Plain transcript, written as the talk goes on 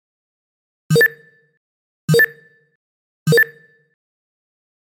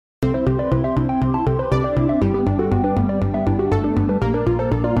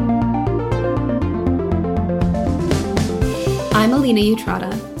Alina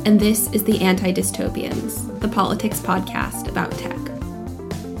Utrata, and this is The Anti-Dystopians, the politics podcast about tech.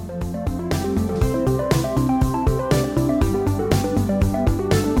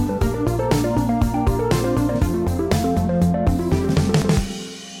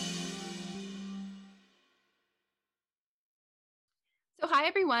 So hi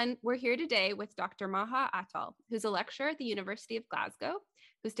everyone, we're here today with Dr. Maha Attal, who's a lecturer at the University of Glasgow,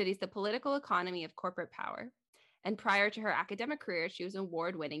 who studies the political economy of corporate power. And prior to her academic career, she was an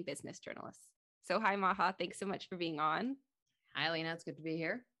award-winning business journalist. So hi, Maha. Thanks so much for being on. Hi, Lena. It's good to be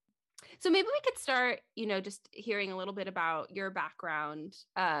here. So maybe we could start, just hearing a little bit about your background.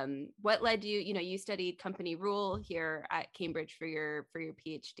 What led you, you studied company rule here at Cambridge for your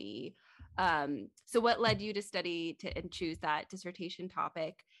PhD. So what led you to study and choose that dissertation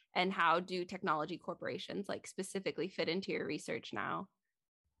topic? And how do technology corporations specifically fit into your research now?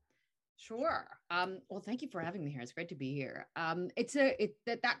 Sure. Well, thank you for having me here. It's great to be here.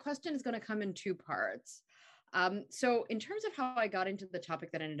 That question is going to come in two parts. So in terms of how I got into the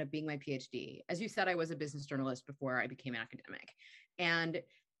topic that ended up being my PhD, as you said, I was a business journalist before I became an academic. And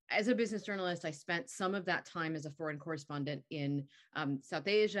as a business journalist, I spent some of that time as a foreign correspondent in South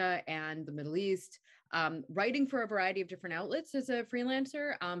Asia and the Middle East, writing for a variety of different outlets as a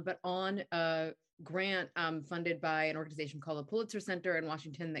freelancer, but on a grant funded by an organization called the Pulitzer Center in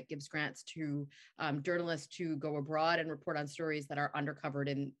Washington that gives grants to journalists to go abroad and report on stories that are undercovered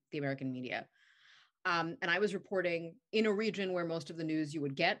in the American media. And I was reporting in a region where most of the news you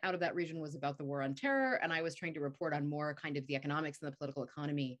would get out of that region was about the war on terror. And I was trying to report on more kind of the economics and the political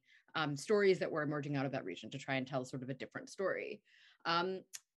economy stories that were emerging out of that region to try and tell sort of a different story.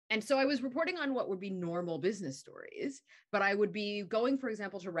 And so I was reporting on what would be normal business stories, but I would be going, for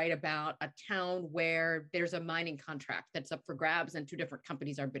example, to write about a town where there's a mining contract that's up for grabs and two different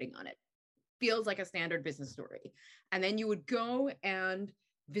companies are bidding on it. Feels like a standard business story. And then you would go and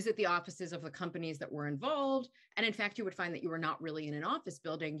visit the offices of the companies that were involved. And in fact, you would find that you were not really in an office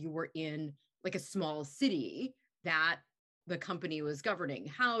building. You were in like a small city that the company was governing,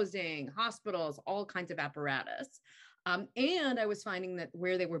 housing, hospitals, all kinds of apparatus. And I was finding that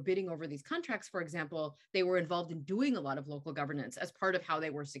where they were bidding over these contracts, for example, they were involved in doing a lot of local governance as part of how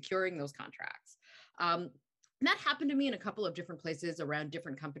they were securing those contracts. That happened to me in a couple of different places around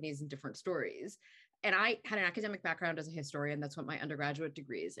different companies and different stories. And I had an academic background as a historian. That's what my undergraduate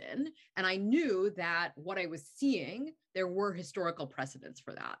degree is in. And I knew that what I was seeing, there were historical precedents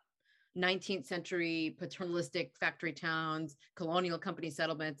for that. 19th century paternalistic factory towns, colonial company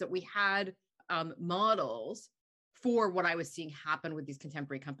settlements, that we had models for what I was seeing happen with these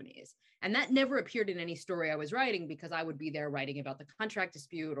contemporary companies. And that never appeared in any story I was writing because I would be there writing about the contract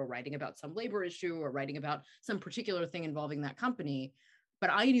dispute or writing about some labor issue or writing about some particular thing involving that company.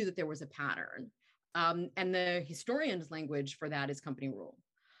 But I knew that there was a pattern. And the historian's language for that is company rule.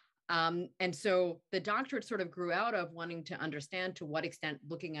 And so the doctorate sort of grew out of wanting to understand to what extent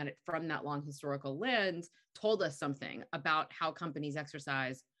looking at it from that long historical lens told us something about how companies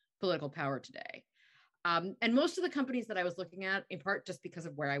exercise political power today. And most of the companies that I was looking at, in part just because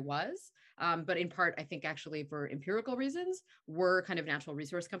of where I was, but in part, I think actually for empirical reasons, were kind of natural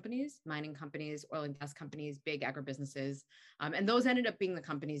resource companies, mining companies, oil and gas companies, big agribusinesses. And those ended up being the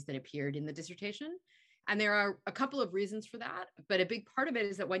companies that appeared in the dissertation. And there are a couple of reasons for that. But a big part of it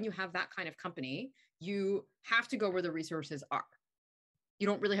is that when you have that kind of company, you have to go where the resources are. You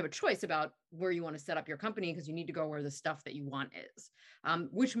don't really have a choice about where you want to set up your company because you need to go where the stuff that you want is,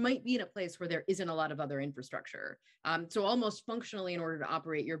 which might be in a place where there isn't a lot of other infrastructure. So almost functionally, in order to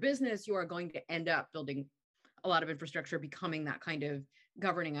operate your business, you are going to end up building a lot of infrastructure, becoming that kind of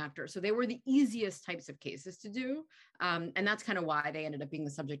governing actor. So they were the easiest types of cases to do. And that's kind of why they ended up being the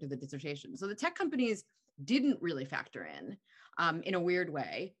subject of the dissertation. So the tech companies didn't really factor in a weird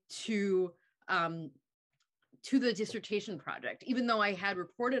way to the dissertation project, even though I had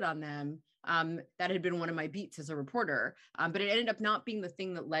reported on them. That had been one of my beats as a reporter, but it ended up not being the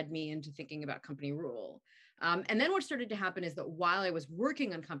thing that led me into thinking about company rule. And then what started to happen is that while I was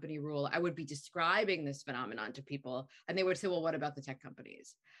working on company rule, I would be describing this phenomenon to people, and they would say, well, what about the tech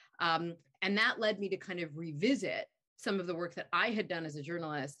companies? And that led me to kind of revisit some of the work that I had done as a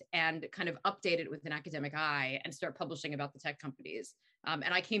journalist and kind of update it with an academic eye and start publishing about the tech companies.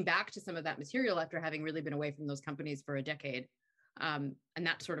 And I came back to some of that material after having really been away from those companies for a decade. And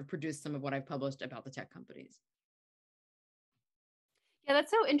that sort of produced some of what I've published about the tech companies. Yeah,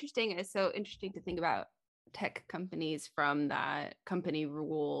 that's so interesting. It's so interesting to think about tech companies from that company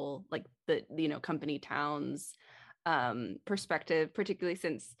rule, like the, company towns perspective, particularly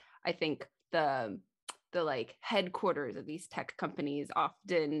since I think the the like headquarters of these tech companies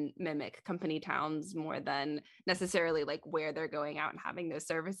often mimic company towns more than necessarily like where they're going out and having those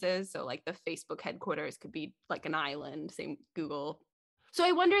services. So like the Facebook headquarters could be like an island, same Google. So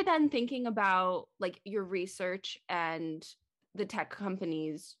I wonder then, thinking about like your research and the tech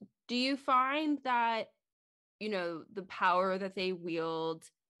companies, do you find that, you know, the power that they wield,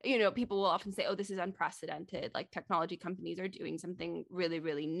 you know, people will often say, oh, this is unprecedented, like technology companies are doing something really,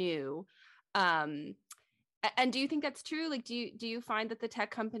 really new. Um, and do you think that's true? Like, do you find that the tech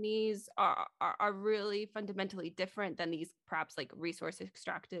companies are really fundamentally different than these perhaps like resource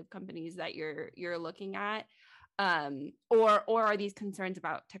extractive companies that you're looking at? Or are these concerns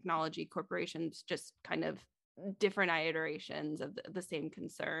about technology corporations just kind of different iterations of the same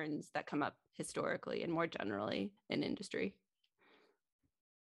concerns that come up historically and more generally in industry?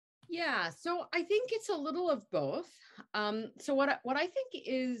 Yeah, so I think it's a little of both. So what I think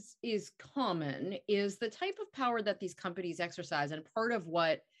is common is the type of power that these companies exercise, and part of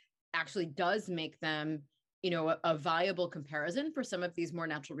what actually does make them, you know, a viable comparison for some of these more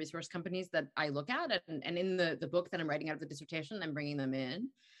natural resource companies that I look at, and in the book that I'm writing out of the dissertation, I'm bringing them in.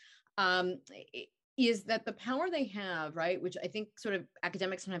 Um, is that the power they have, right, which I think sort of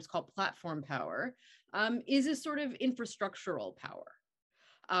academics sometimes call platform power, is a sort of infrastructural power.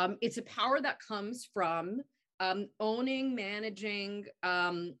 It's a power that comes from owning, managing,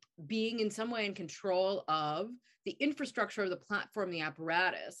 being in some way in control of the infrastructure of the platform, the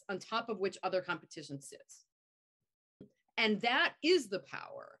apparatus on top of which other competition sits. And that is the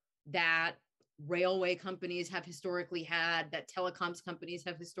power that railway companies have historically had, that telecoms companies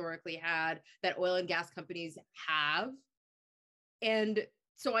have historically had, that oil and gas companies have. And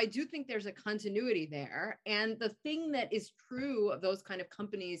so I do think there's a continuity there. And the thing that is true of those kind of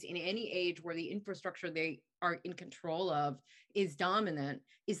companies in any age where the infrastructure they are in control of is dominant,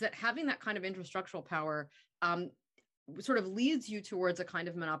 is that having that kind of infrastructural power sort of leads you towards a kind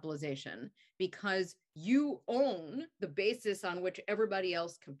of monopolization, because you own the basis on which everybody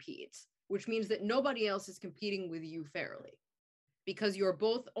else competes, which means that nobody else is competing with you fairly, because you're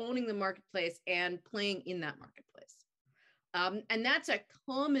both owning the marketplace and playing in that marketplace. And that's a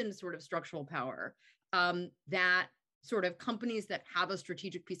common sort of structural power that sort of companies that have a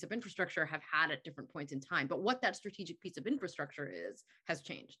strategic piece of infrastructure have had at different points in time. But what that strategic piece of infrastructure is has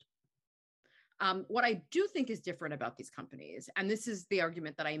changed. What I do think is different about these companies, and this is the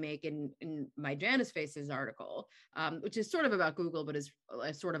argument that I make in my Janus Faces article, which is sort of about Google, but is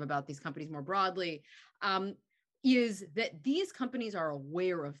sort of about these companies more broadly, is that these companies are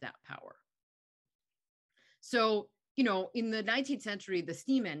aware of that power. So, you know, in the 19th century, the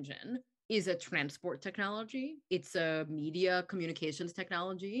steam engine is a transport technology. It's a media communications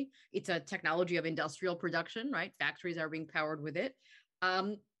technology. It's a technology of industrial production, right? Factories are being powered with it.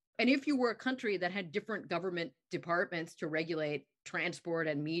 And if you were a country that had different government departments to regulate transport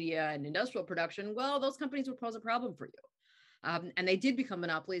and media and industrial production, well, those companies would pose a problem for you. And they did become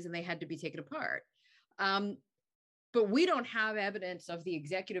monopolies, and they had to be taken apart. But we don't have evidence of the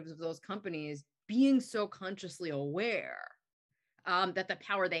executives of those companies being so consciously aware that the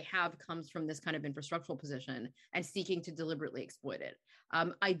power they have comes from this kind of infrastructural position and seeking to deliberately exploit it.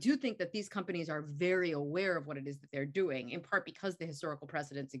 I do think that these companies are very aware of what it is that they're doing, in part because the historical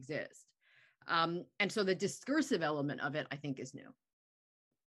precedents exist. And so the discursive element of it, I think, is new.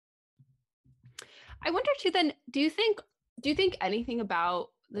 I wonder too, then, do you think anything about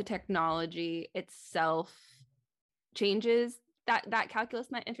the technology itself changes that calculus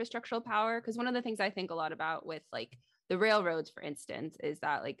and that infrastructural power? Because one of the things I think a lot about with like the railroads, for instance, is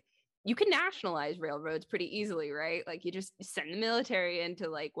that like you can nationalize railroads pretty easily, right? Like you just send the military into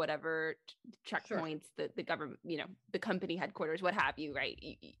like whatever checkpoints that the government, you know, the company headquarters, what have you, right?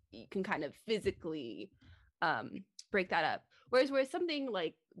 You can kind of physically break that up. Whereas something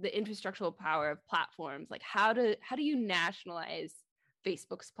like the infrastructural power of platforms, like how do you nationalize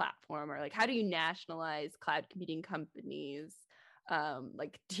Facebook's platform, or like how do you nationalize cloud computing companies?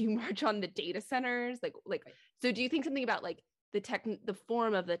 Like do you march on the data centers? Like so do you think something about like the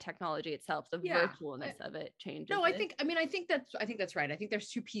form of the technology itself, the virtualness of it changes? No, I think that's right. I think there's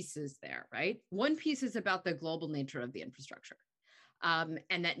two pieces there, right? One piece is about the global nature of the infrastructure. And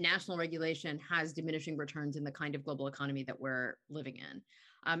that national regulation has diminishing returns in the kind of global economy that we're living in.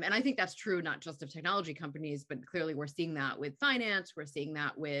 And I think that's true not just of technology companies, but clearly we're seeing that with finance. We're seeing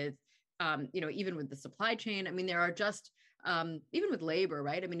that with, you know, even with the supply chain. I mean, there are just, even with labor,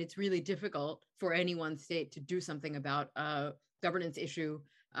 right? I mean, it's really difficult for any one state to do something about a governance issue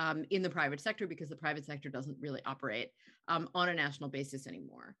in the private sector, because the private sector doesn't really operate on a national basis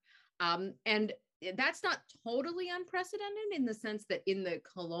anymore. And that's not totally unprecedented in the sense that in the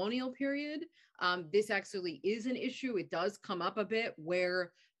colonial period, this actually is an issue. It does come up a bit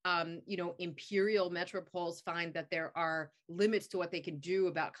where imperial metropoles find that there are limits to what they can do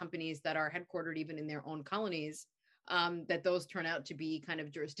about companies that are headquartered even in their own colonies, that those turn out to be kind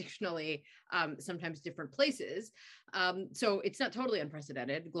of jurisdictionally sometimes different places. So it's not totally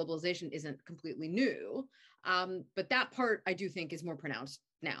unprecedented. Globalization isn't completely new. But that part I do think is more pronounced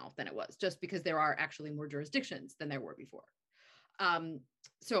now than it was, just because there are actually more jurisdictions than there were before.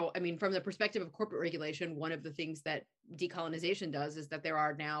 So, I mean, from the perspective of corporate regulation, one of the things that decolonization does is that there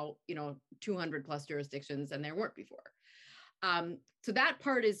are now, 200 plus jurisdictions, and there weren't before. So that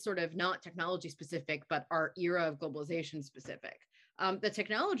part is sort of not technology specific, but our era of globalization specific. The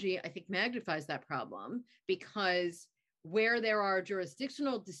technology, I think, magnifies that problem, because where there are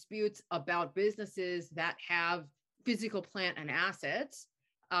jurisdictional disputes about businesses that have physical plant and assets,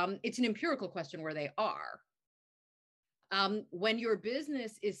 it's an empirical question where they are. When your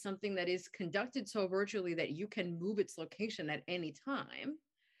business is something that is conducted so virtually that you can move its location at any time,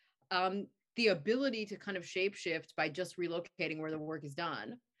 the ability to kind of shapeshift by just relocating where the work is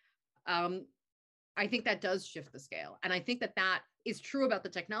done, I think that does shift the scale. And I think that that is true about the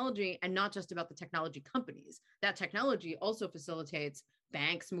technology, and not just about the technology companies. That technology also facilitates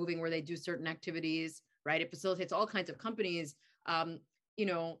banks moving where they do certain activities, right? It facilitates all kinds of companies,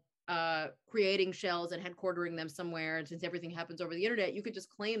 creating shells and headquartering them somewhere. And since everything happens over the internet, you could just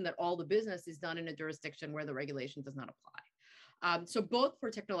claim that all the business is done in a jurisdiction where the regulation does not apply. So both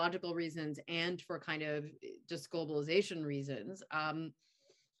for technological reasons and for kind of just globalization reasons,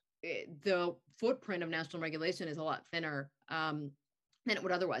 the footprint of national regulation is a lot thinner than it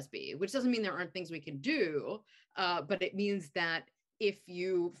would otherwise be, which doesn't mean there aren't things we can do, but it means that if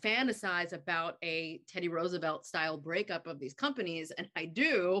you fantasize about a Teddy Roosevelt style breakup of these companies, and I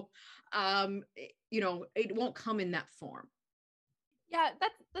do, it won't come in that form. Yeah,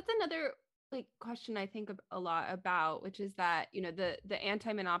 that's another question I think a lot about, which is that, the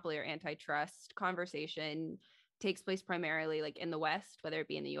anti-monopoly or antitrust conversation takes place primarily in the West, whether it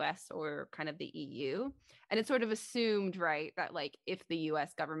be in the US or kind of the EU. And it's sort of assumed, right, that if the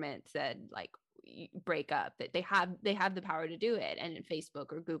US government said break up, that they have the power to do it, and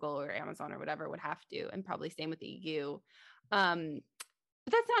Facebook or Google or Amazon or whatever would have to, and probably same with the EU. But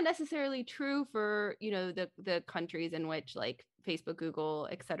that's not necessarily true for the countries in which Facebook, Google,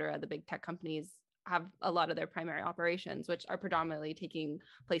 et cetera, the big tech companies have a lot of their primary operations, which are predominantly taking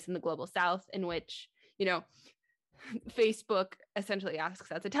place in the global South, in which Facebook essentially acts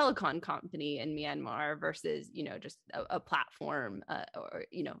as a telecom company in Myanmar versus, just a platform, or,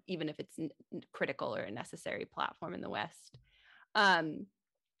 even if it's critical or a necessary platform in the West.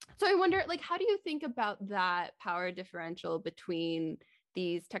 So I wonder, how do you think about that power differential between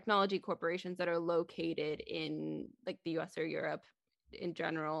these technology corporations that are located in the US or Europe in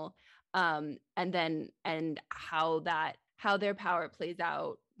general, and how their power plays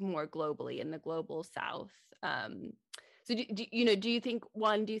out more globally in the global South? So do you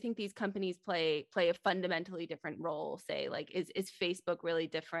think these companies play a fundamentally different role? Say, is Facebook really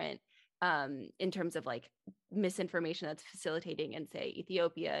different in terms of misinformation that's facilitating in, say,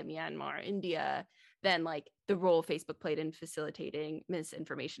 Ethiopia, Myanmar, India, than the role Facebook played in facilitating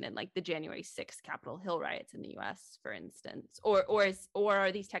misinformation in the January 6th Capitol Hill riots in the US, for instance? Or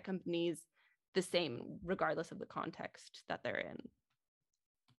are these tech companies the same regardless of the context that they're in?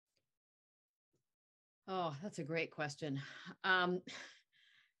 Oh, that's a great question. I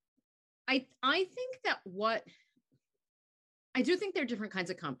think that I do think they're different kinds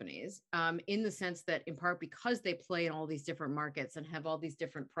of companies, in the sense that, in part because they play in all these different markets and have all these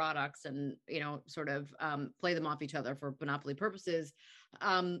different products, and sort of play them off each other for monopoly purposes,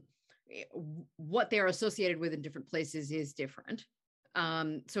 what they're associated with in different places is different.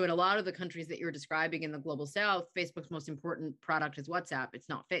 So in a lot of the countries that you're describing in the global South, Facebook's most important product is WhatsApp. It's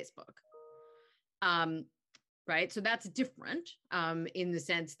not Facebook. Right. So that's different, in the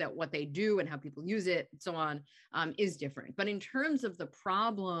sense that what they do and how people use it and so on, is different. But in terms of the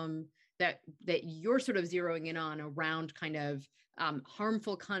problem that you're sort of zeroing in on around kind of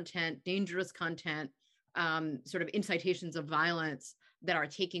harmful content, dangerous content, sort of incitations of violence that are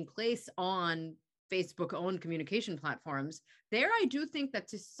taking place on Facebook-owned communication platforms, there I do think that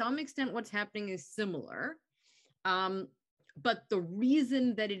to some extent what's happening is similar. But the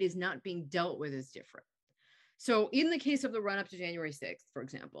reason that it is not being dealt with is different. So in the case of the run up to January 6th, for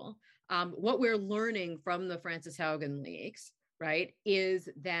example, what we're learning from the Frances Haugen leaks, right, is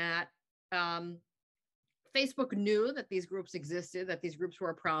that Facebook knew that these groups existed, that these groups were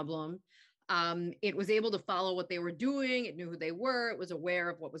a problem. It was able to follow what they were doing. It knew who they were. It was aware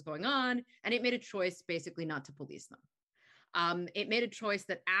of what was going on. And it made a choice basically not to police them. It made a choice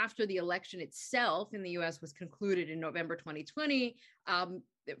that after the election itself in the US was concluded in November 2020,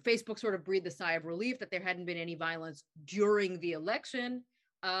 Facebook sort of breathed a sigh of relief that there hadn't been any violence during the election,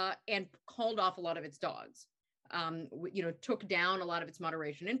 and called off a lot of its dogs. Took down a lot of its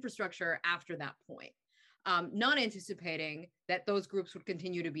moderation infrastructure after that point. Not anticipating that those groups would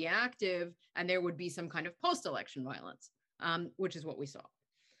continue to be active and there would be some kind of post-election violence, which is what we saw.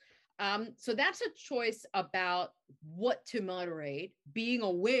 So that's a choice about what to moderate, being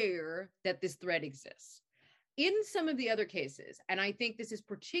aware that this threat exists. In some of the other cases, and I think this is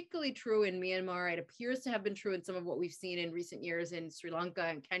particularly true in Myanmar, it appears to have been true in some of what we've seen in recent years in Sri Lanka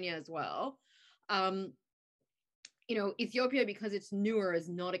and Kenya as well. Ethiopia, because it's newer, is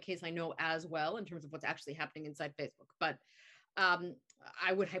not a case I know as well in terms of what's actually happening inside Facebook. But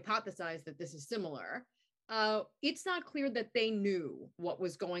I would hypothesize that this is similar. It's not clear that they knew what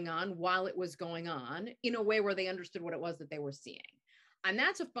was going on while it was going on in a way where they understood what it was that they were seeing. And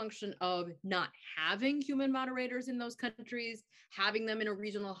that's a function of not having human moderators in those countries, having them in a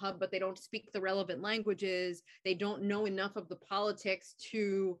regional hub, but they don't speak the relevant languages. They don't know enough of the politics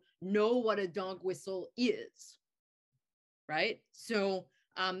to know what a dog whistle is. Right? So,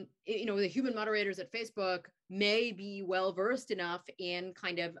 the human moderators at Facebook may be well-versed enough in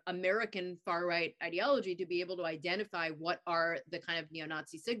kind of American far-right ideology to be able to identify what are the kind of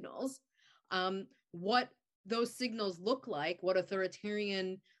neo-Nazi signals, what those signals look like, what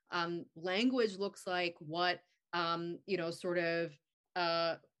authoritarian language looks like, what, what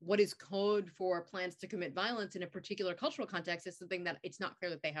is code for plans to commit violence in a particular cultural context is something that it's not clear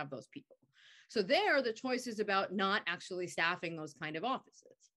that they have those people. So there, the choice is about not actually staffing those kind of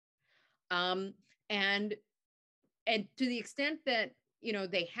offices. And to the extent that,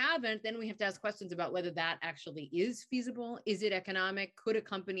 they haven't, then we have to ask questions about whether that actually is feasible. Is it economic? Could a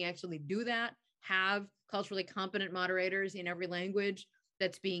company actually do that? Have culturally competent moderators in every language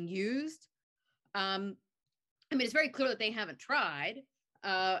that's being used? It's very clear that they haven't tried,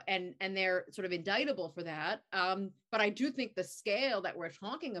 and they're sort of indictable for that. But I do think the scale that we're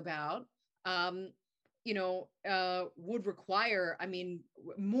talking about, would require,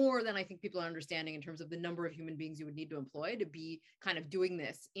 more than I think people are understanding in terms of the number of human beings you would need to employ to be kind of doing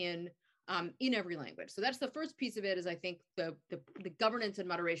this in every language. So that's the first piece of it, is I think the governance and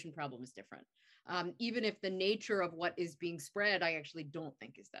moderation problem is different. Even if the nature of what is being spread, I actually don't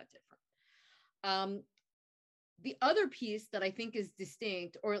think is that different. The other piece that I think is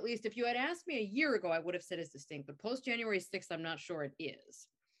distinct, or at least if you had asked me a year ago, I would have said it's distinct, but post January 6th, I'm not sure it is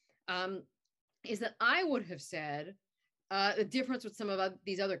that I would have said the difference with some of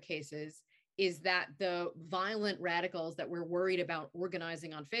these other cases is that the violent radicals that we're worried about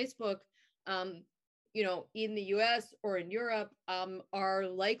organizing on Facebook, in the US or in Europe, are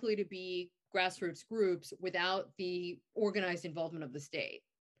likely to be grassroots groups without the organized involvement of the state.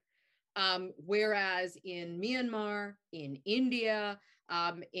 Whereas in Myanmar, in India,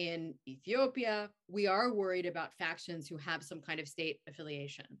 in Ethiopia, we are worried about factions who have some kind of state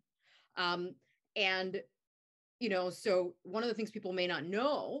affiliation. So one of the things people may not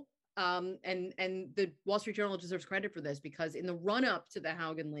know, and the Wall Street Journal deserves credit for this, because in the run-up to the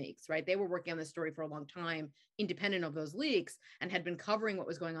Haugen leaks, right, they were working on this story for a long time, independent of those leaks, and had been covering what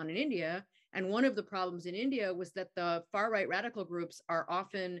was going on in India. And one of the problems in India was that the far-right radical groups are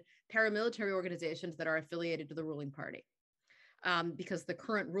often paramilitary organizations that are affiliated to the ruling party. Because the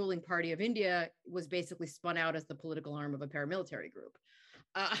current ruling party of India was basically spun out as the political arm of a paramilitary group.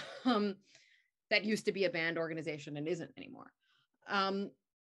 That used to be a banned organization and isn't anymore.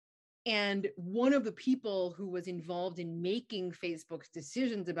 And one of the people who was involved in making Facebook's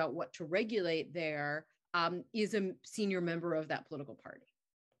decisions about what to regulate there is a senior member of that political party.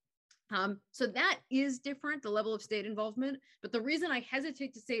 So that is different, the level of state involvement. But the reason I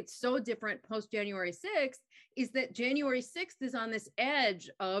hesitate to say it's so different post January 6th is that January 6th is on this edge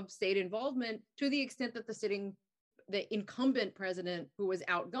of state involvement, to the extent that the incumbent president, who was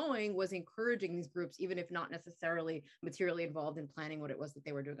outgoing, was encouraging these groups, even if not necessarily materially involved in planning what it was that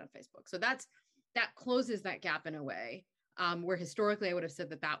they were doing on Facebook. So that closes that gap in a way, where historically I would have said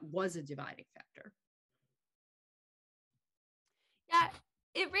that was a dividing factor. Yeah,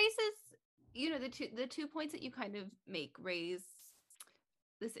 it raises, the two points that you kind of make raise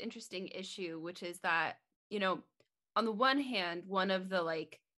this interesting issue, which is that, on the one hand, one of the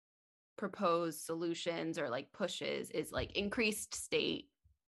proposed solutions or pushes is increased state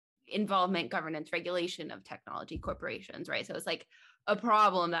involvement, governance, regulation of technology corporations, right? So it's like a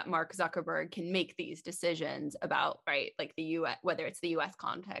problem that Mark Zuckerberg can make these decisions about, right? Like the US, whether it's the US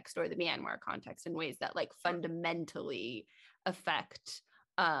context or the Myanmar context, in ways that like fundamentally affect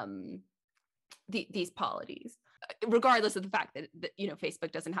these polities, regardless of the fact that you know,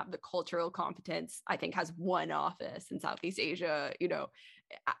 Facebook doesn't have the cultural competence, I think has one office in Southeast Asia, you know,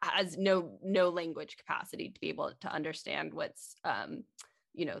 has no language capacity to be able to understand what's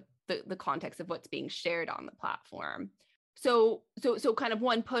you know, the context of what's being shared on the platform. So kind of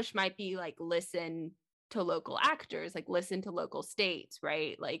one push might be like, listen to local actors, like listen to local states,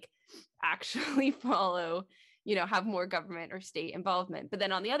 right? Like actually follow, you know, have more government or state involvement. But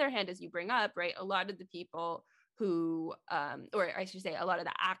then on the other hand, as you bring up, right, a lot of the people who, or I should say, a lot of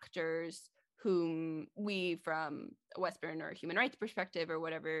the actors whom we, from a Western or human rights perspective or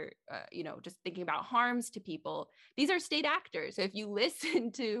whatever, you know, just thinking about harms to people, these are state actors. So if you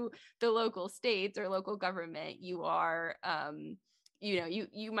listen to the local states or local government, you are, you know,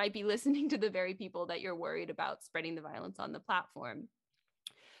 you might be listening to the very people that you're worried about spreading the violence on the platform.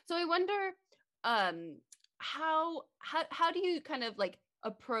 So I wonder, how do you kind of like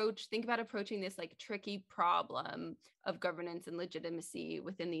think about approaching this like tricky problem of governance and legitimacy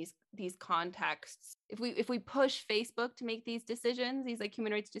within these contexts? If we push Facebook to make these decisions, these like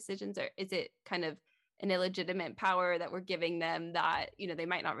human rights decisions, or is it kind of an illegitimate power that we're giving them that, you know, they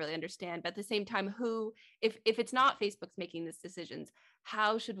might not really understand? But at the same time, who, if it's not Facebook's making these decisions,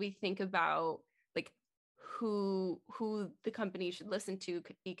 how should we think about like who the company should listen to,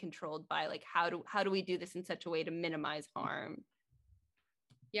 could be controlled by? Like how do we do this in such a way to minimize harm?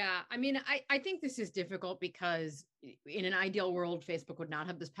 Yeah, I mean, I think this is difficult because in an ideal world, Facebook would not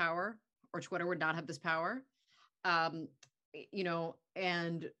have this power, or Twitter would not have this power. You know,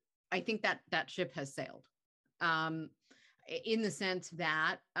 and I think that ship has sailed, in the sense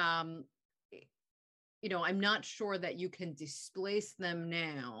that, you know, I'm not sure that you can displace them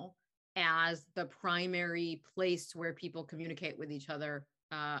now as the primary place where people communicate with each other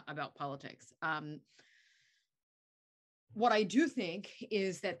about politics. What I do think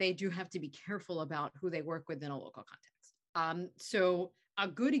is that they do have to be careful about who they work with in a local context. So a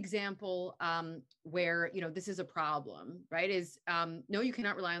good example where, you know, this is a problem, right, is no, you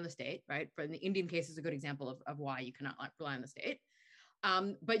cannot rely on the state, right? For the Indian case is a good example of why you cannot rely on the state.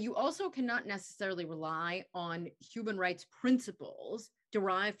 But you also cannot necessarily rely on human rights principles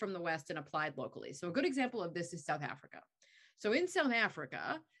derived from the West and applied locally. So a good example of this is South Africa. So in South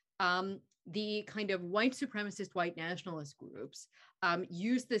Africa, the kind of white supremacist, white nationalist groups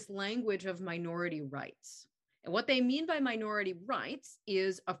use this language of minority rights. And what they mean by minority rights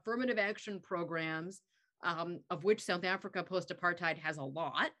is affirmative action programs, of which South Africa post-apartheid has a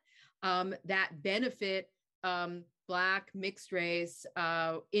lot, that benefit Black, mixed race,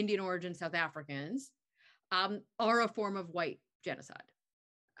 Indian origin South Africans, are a form of white genocide.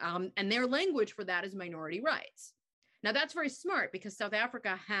 And their language for that is minority rights. Now, that's very smart because South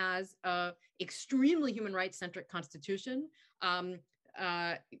Africa has an extremely human rights centric constitution,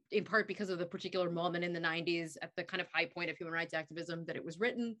 in part because of the particular moment in the 90s at the kind of high point of human rights activism that it was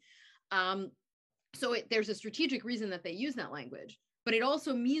written. So there's a strategic reason that they use that language, but it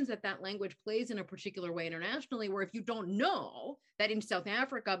also means that that language plays in a particular way internationally, where if you don't know that in South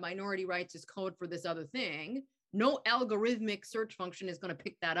Africa, minority rights is code for this other thing, no algorithmic search function is going to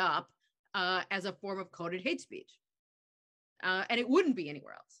pick that up as a form of coded hate speech. And it wouldn't be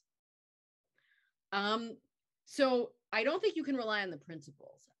anywhere else. So I don't think you can rely on the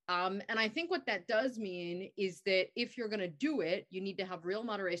principles. And I think what that does mean is that if you're going to do it, you need to have real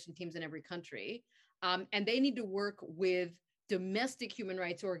moderation teams in every country. And they need to work with domestic human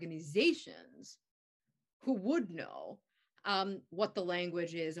rights organizations who would know what the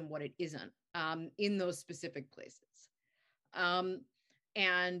language is and what it isn't in those specific places.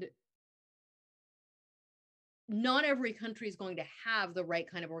 And not every country is going to have the right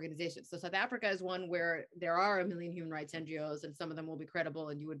kind of organization. So South Africa is one where there are a million human rights NGOs, and some of them will be credible,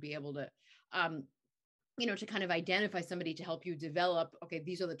 and you would be able to, you know, to kind of identify somebody to help you develop, okay,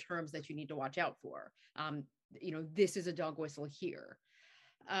 these are the terms that you need to watch out for. You know, this is a dog whistle here.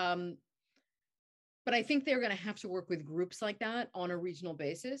 But I think they're going to have to work with groups like that on a regional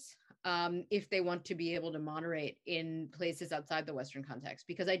basis if they want to be able to moderate in places outside the Western context,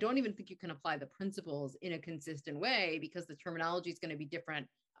 because I don't even think you can apply the principles in a consistent way because the terminology is going to be different.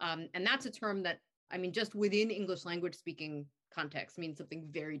 And that's a term that, I mean, just within English language speaking context means something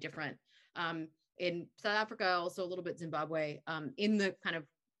very different. In South Africa, also a little bit Zimbabwe, in the kind of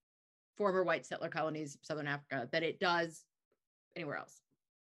former white settler colonies of Southern Africa, that it does anywhere else.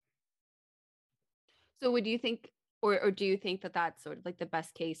 So would you think or do you think that that's sort of like the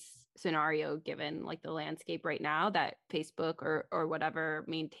best case scenario given like the landscape right now, that Facebook or whatever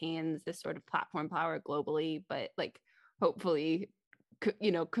maintains this sort of platform power globally, but like hopefully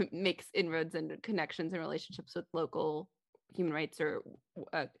makes inroads and connections and relationships with local human rights or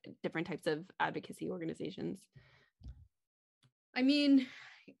different types of advocacy organizations? I mean,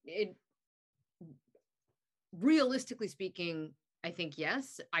 realistically speaking, I think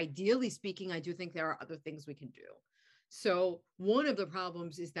yes. Ideally speaking, I do think there are other things we can do. So one of the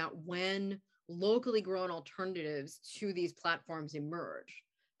problems is that when locally grown alternatives to these platforms emerge,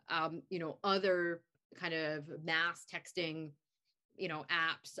 other kind of mass texting,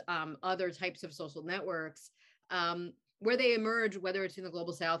 apps, other types of social networks, where they emerge, whether it's in the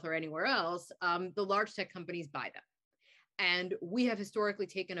global south or anywhere else, the large tech companies buy them. And we have historically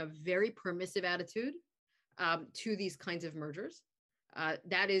taken a very permissive attitude to these kinds of mergers.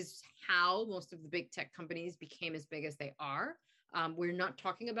 That is how most of the big tech companies became as big as they are. We're not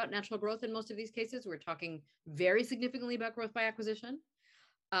talking about natural growth in most of these cases. We're talking very significantly about growth by acquisition.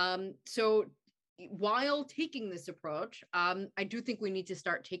 So while taking this approach, I do think we need to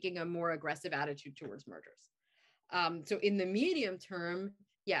start taking a more aggressive attitude towards mergers. So in the medium term,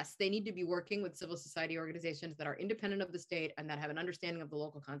 yes, they need to be working with civil society organizations that are independent of the state and that have an understanding of the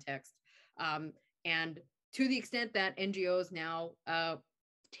local context. And to the extent that NGOs now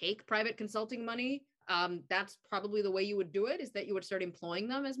take private consulting money, that's probably the way you would do it, is that you would start employing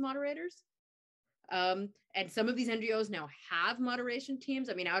them as moderators. And some of these NGOs now have moderation teams.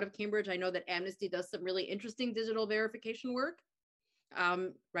 I mean, out of Cambridge, I know that Amnesty does some really interesting digital verification work,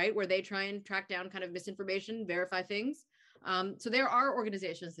 right, where they try and track down kind of misinformation, verify things. So there are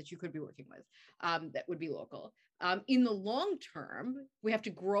organizations that you could be working with that would be local. In the long term, we have to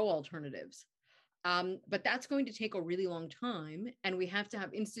grow alternatives. But that's going to take a really long time. And we have to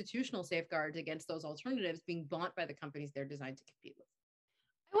have institutional safeguards against those alternatives being bought by the companies they're designed to compete with.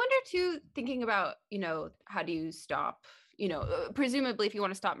 I wonder too, thinking about, how do you stop, presumably if you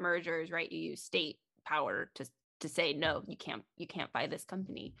want to stop mergers, right, you use state power to say, no, you can't buy this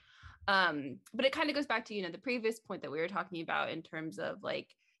company. But it kind of goes back to, the previous point that we were talking about in terms of like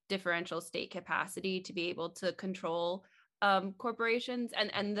differential state capacity to be able to control corporations,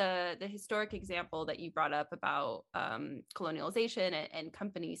 and the historic example that you brought up about colonialization and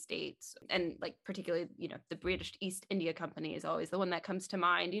company states, and like particularly the British East India Company is always the one that comes to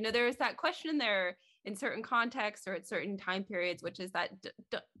mind. There is that question there in certain contexts or at certain time periods, which is that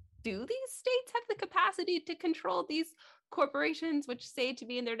do these states have the capacity to control these corporations which say to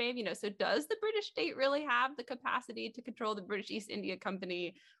be in their name? So does the British state really have the capacity to control the British East India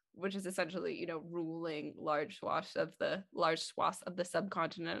Company, which is essentially, ruling large swaths of the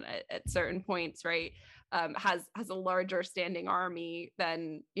subcontinent at certain points, right? Has a larger standing army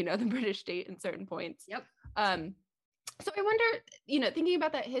than, the British state in certain points. Yep. So I wonder, thinking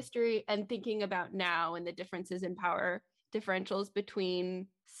about that history and thinking about now and the differences in power differentials between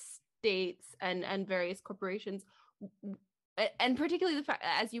states and various corporations, and particularly the fact,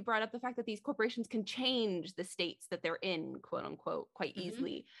 as you brought up, the fact that these corporations can change the states that they're in, quote unquote, quite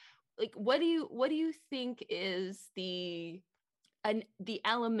easily. Like, what do you think is the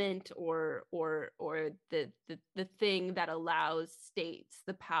element or the thing that allows states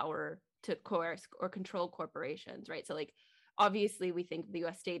the power to coerce or control corporations, right? So like, obviously we think the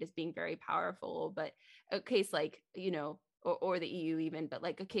US state is being very powerful, but a case like, or the EU even, but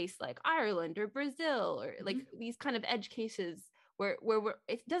like a case like Ireland or Brazil or like these kind of edge cases where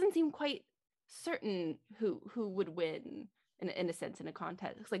it doesn't seem quite certain who would win in a sense, in a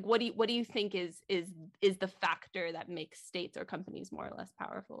context. Like, what do you think is the factor that makes states or companies more or less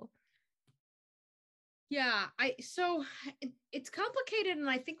powerful? Yeah, so it's complicated, and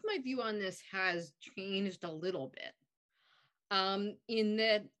I think my view on this has changed a little bit. In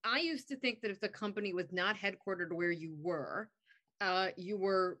that I used to think that if the company was not headquartered where you were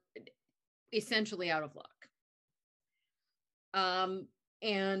essentially out of luck.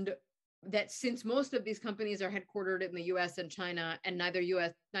 And that since most of these companies are headquartered in the US and China, and neither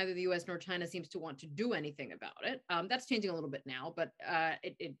the US nor China seems to want to do anything about it. That's changing a little bit now, but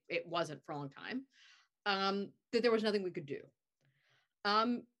it wasn't for a long time. That there was nothing we could do.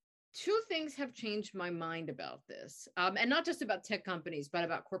 Two things have changed my mind about this, and not just about tech companies, but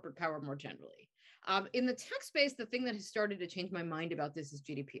about corporate power more generally. In the tech space, the thing that has started to change my mind about this is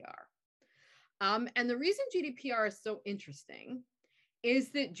GDPR. And the reason GDPR is so interesting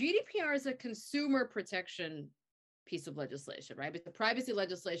is that GDPR is a consumer protection piece of legislation, right? It's a privacy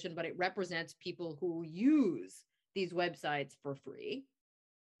legislation, but it represents people who use these websites for free,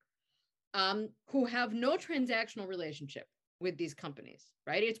 who have no transactional relationship with these companies,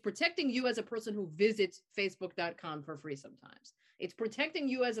 right? It's protecting you as a person who visits facebook.com for free sometimes. It's protecting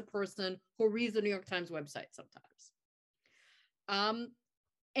you as a person who reads the New York Times website sometimes.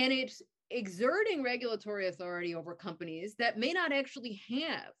 And it's exerting regulatory authority over companies that may not actually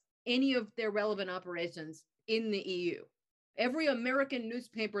have any of their relevant operations in the EU. Every American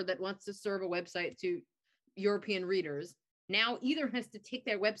newspaper that wants to serve a website to European readers now either has to take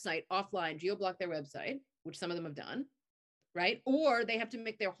their website offline, geo-block their website, which some of them have done, right? Or they have to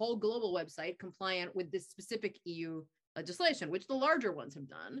make their whole global website compliant with this specific EU legislation, which the larger ones have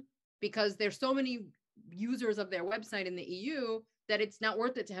done, because there's so many users of their website in the EU that it's not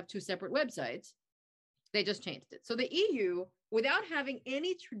worth it to have two separate websites. They just changed it. So the EU, without having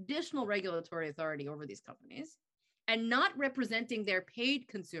any traditional regulatory authority over these companies and not representing their paid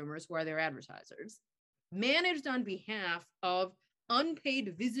consumers, who are their advertisers, managed on behalf of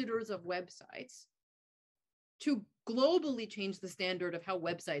unpaid visitors of websites to globally change the standard of how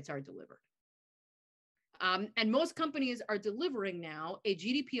websites are delivered. And most companies are delivering now a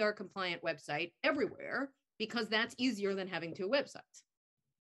GDPR compliant website everywhere because that's easier than having two websites.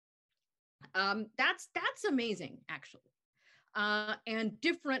 That's amazing, actually, and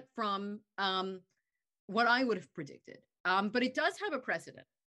different from what I would have predicted. But it does have a precedent.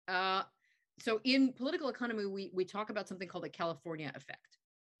 So in political economy, we talk about something called the California effect.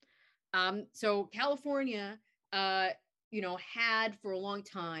 So California, had for a long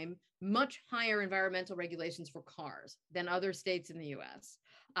time much higher environmental regulations for cars than other states in the U.S.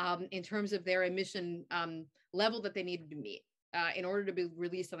 In terms of their emission level that they needed to meet in order to be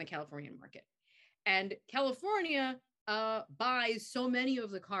released on the Californian market. And California buys so many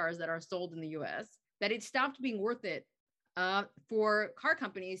of the cars that are sold in the U.S. that it stopped being worth it for car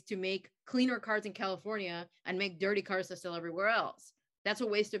companies to make cleaner cars in California and make dirty cars to sell everywhere else. That's a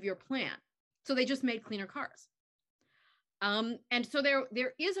waste of your plant. So they just made cleaner cars. And so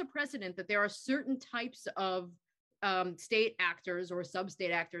there is a precedent that there are certain types of state actors or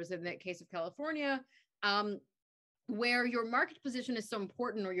sub-state actors, in that case of California, where your market position is so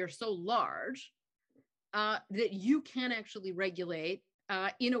important or you're so large that you can actually regulate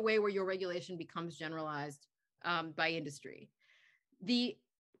in a way where your regulation becomes generalized by industry. It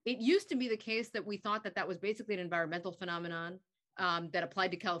used to be the case that we thought that was basically an environmental phenomenon that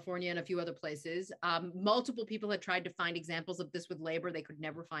applied to California and a few other places. Multiple people had tried to find examples of this with labor. They could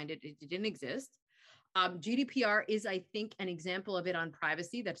never find it. It didn't exist. GDPR is, I think, an example of it on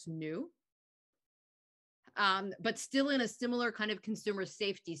privacy that's new, but still in a similar kind of consumer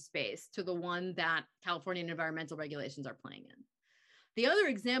safety space to the one that Californian environmental regulations are playing in. The other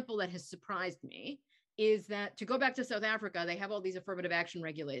example that has surprised me is that, to go back to South Africa, they have all these affirmative action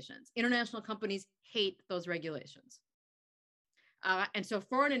regulations. International companies hate those regulations. And so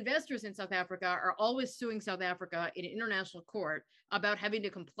foreign investors in South Africa are always suing South Africa in international court about having to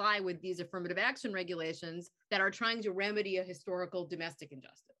comply with these affirmative action regulations that are trying to remedy a historical domestic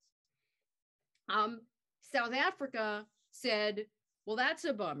injustice. South Africa said, well, that's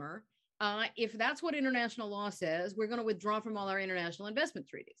a bummer. If that's what international law says, we're going to withdraw from all our international investment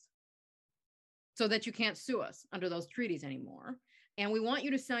treaties so that you can't sue us under those treaties anymore. And we want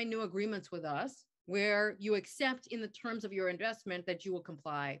you to sign new agreements with us where you accept in the terms of your investment that you will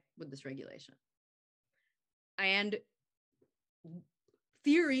comply with this regulation. And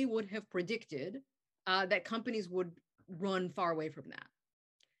theory would have predicted that companies would run far away from that.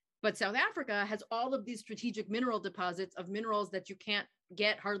 But South Africa has all of these strategic mineral deposits of minerals that you can't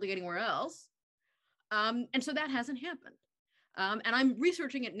get hardly anywhere else. And so that hasn't happened. And I'm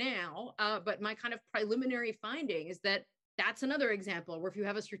researching it now, but my kind of preliminary finding is that that's another example where if you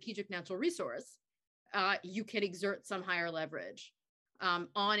have a strategic natural resource, you can exert some higher leverage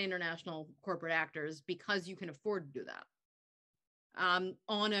on international corporate actors because you can afford to do that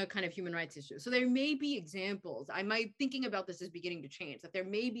on a kind of human rights issue. So there may be examples. My thinking about this is beginning to change, that there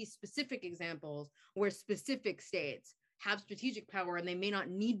may be specific examples where specific states have strategic power, and they may not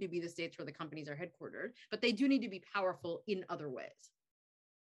need to be the states where the companies are headquartered, but they do need to be powerful in other ways.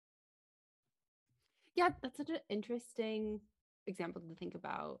 Yeah, that's such an interesting example to think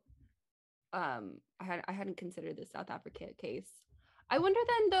about. I hadn't considered the South Africa case. I wonder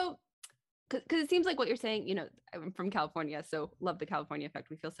then, though, because it seems like what you're saying, I'm from California, so love the California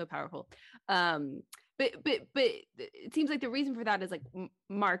effect. We feel so powerful. But it seems like the reason for that is like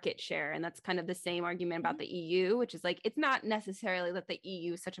market share. And that's kind of the same argument about the EU, which is like, it's not necessarily that the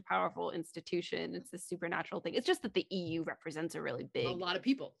EU is such a powerful institution. It's a supernatural thing. It's just that the EU represents a really big, a lot of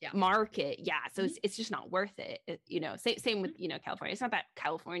people, market. Yeah. So it's just not worth it. Same with, California. It's not that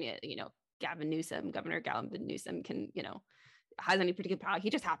California, Governor Gavin Newsom can, has any particular power. He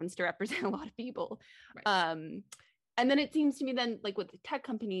just happens to represent a lot of people. Right. And then it seems to me then, like with the tech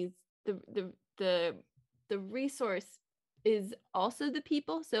companies, the resource is also the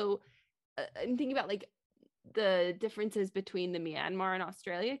people. So I'm thinking about like the differences between the Myanmar and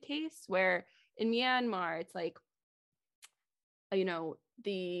Australia case, where in Myanmar it's like, you know,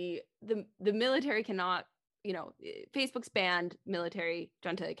 the military cannot, you know, Facebook's banned military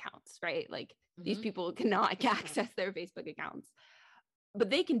junta accounts, right? Like these people cannot access their Facebook accounts,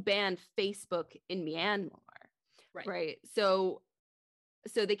 but they can ban Facebook in Myanmar, right? So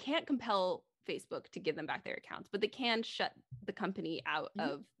they can't compel Facebook to give them back their accounts, but they can shut the company out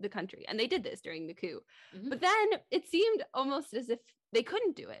of the country. And they did this during the coup. But then it seemed almost as if they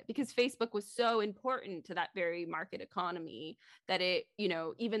couldn't do it because Facebook was so important to that very market economy that it, you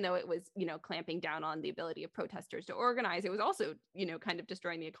know, even though it was, you know, clamping down on the ability of protesters to organize, it was also, you know, kind of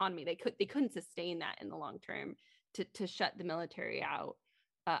destroying the economy. They couldn't sustain that in the long term to shut the military out.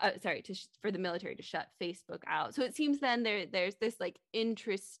 For the military to shut Facebook out. So it seems then there's this like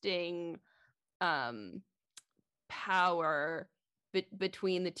interesting power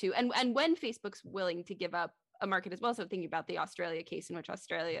between the two, and when Facebook's willing to give up a market as well. So thinking about the Australia case in which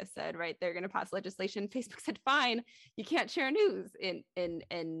Australia said, right, they're going to pass legislation. Facebook said, fine, you can't share news in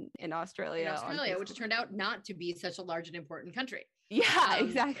Australia. In Australia, which turned out not to be such a large and important country. Yeah,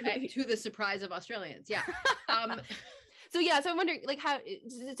 exactly. To the surprise of Australians. Yeah. So I'm wondering, like, how?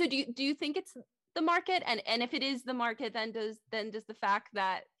 So do you think it's the market, and if it is the market, then does the fact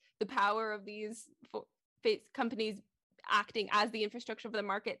that the power of these companies acting as the infrastructure for the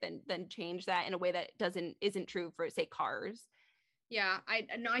market then change that in a way that isn't true for, say, cars? Yeah, I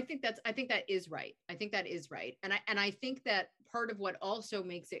think that is right. I think that is right, and I think that part of what also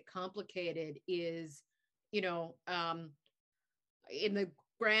makes it complicated is, you know, in the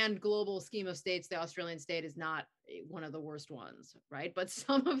grand global scheme of states, the Australian state is not one of the worst ones, right? But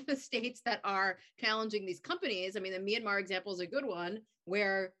some of the states that are challenging these companies, I mean, the Myanmar example is a good one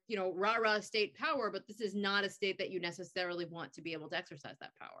where, you know, rah state power, but this is not a state that you necessarily want to be able to exercise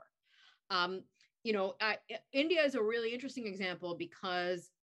that power. You know, India is a really interesting example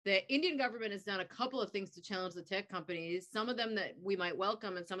because the Indian government has done a couple of things to challenge the tech companies, some of them that we might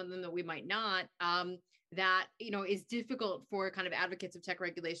welcome and some of them that we might not, that, you know, is difficult for kind of advocates of tech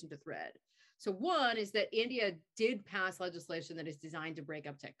regulation to thread. So one is that India did pass legislation that is designed to break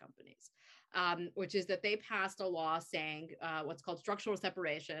up tech companies, which is that they passed a law saying what's called structural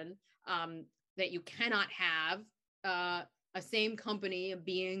separation, that you cannot have a same company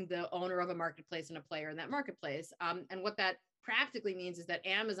being the owner of a marketplace and a player in that marketplace. And what that practically means is that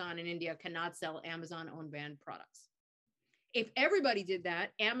Amazon in India cannot sell Amazon owned brand products. If everybody did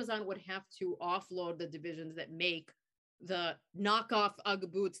that, Amazon would have to offload the divisions that make the knockoff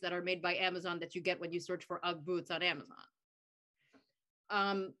UGG boots that are made by Amazon that you get when you search for UGG boots on Amazon.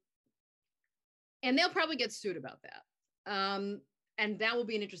 And they'll probably get sued about that. And that will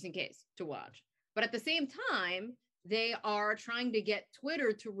be an interesting case to watch. But at the same time, they are trying to get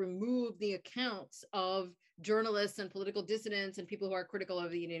Twitter to remove the accounts of journalists and political dissidents and people who are critical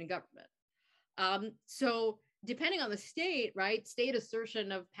of the Indian government. So depending on the state, right, state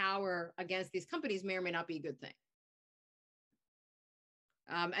assertion of power against these companies may or may not be a good thing.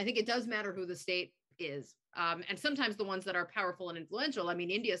 I think it does matter who the state is. And sometimes the ones that are powerful and influential, I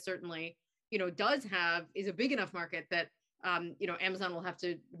mean, India certainly, you know, is a big enough market that, you know, Amazon will have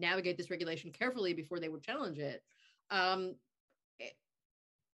to navigate this regulation carefully before they would challenge it. Some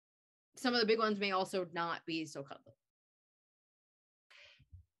of the big ones may also not be so cuddly.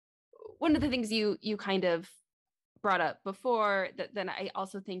 One of the things you kind of brought up before that then I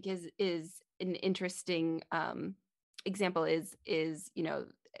also think is an interesting example is, you know,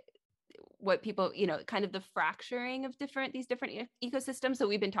 what people, you know, kind of the fracturing of these different ecosystems. So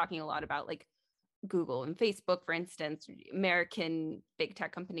we've been talking a lot about like Google and Facebook, for instance, American big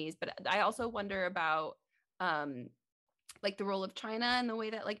tech companies, but I also wonder about like the role of China and the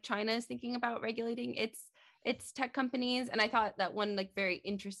way that like China is thinking about regulating its tech companies. And I thought that one like very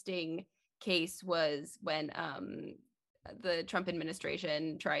interesting case was when the Trump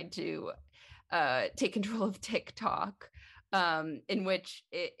administration tried to take control of TikTok, in which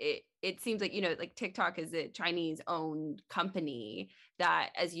it seems like, you know, like TikTok is a Chinese owned company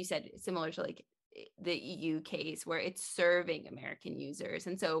that, as you said, similar to like the EU case where it's serving American users.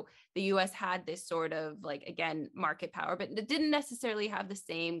 And so the US had this sort of like, again, market power, but it didn't necessarily have the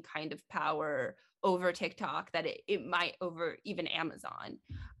same kind of power over TikTok that it might over even Amazon.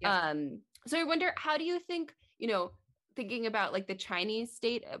 Yeah. So I wonder, how do you think, you know, thinking about like the Chinese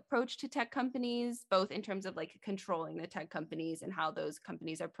state approach to tech companies, both in terms of like controlling the tech companies and how those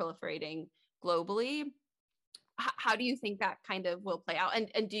companies are proliferating globally, how do you think that kind of will play out?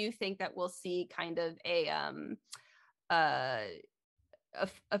 And do you think that we'll see kind of a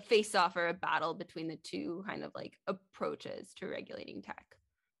face off or a battle between the two kind of like approaches to regulating tech?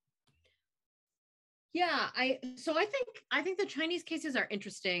 Yeah, I think the Chinese cases are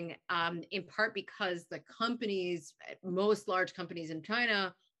interesting, in part because the companies, most large companies in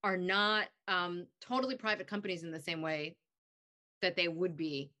China, are not totally private companies in the same way that they would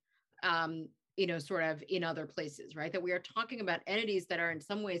be, sort of in other places, right? That we are talking about entities that are in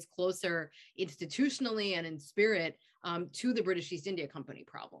some ways closer institutionally and in spirit to the British East India Company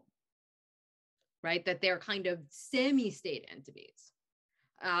problem, right? That they're kind of semi-state entities.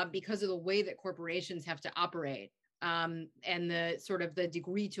 Because of the way that corporations have to operate, and the sort of the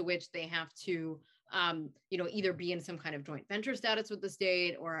degree to which they have to, either be in some kind of joint venture status with the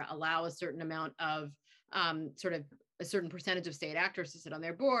state or allow a certain amount of sort of a certain percentage of state actors to sit on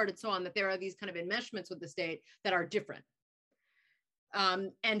their board and so on, that there are these kind of enmeshments with the state that are different.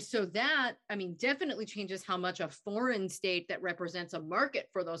 And so that, definitely changes how much a foreign state that represents a market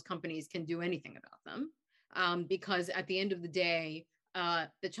for those companies can do anything about them. Because at the end of the day,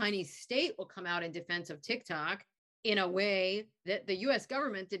 the Chinese state will come out in defense of TikTok in a way that the US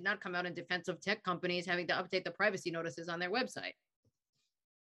government did not come out in defense of tech companies having to update the privacy notices on their website.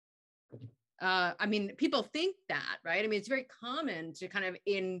 People think that, right? It's very common to kind of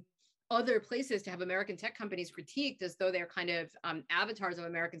in other places to have American tech companies critiqued as though they're kind of avatars of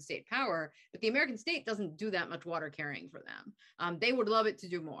American state power, but the American state doesn't do that much water carrying for them. They would love it to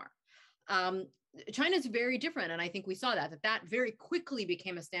do more. China's very different. And I think we saw that very quickly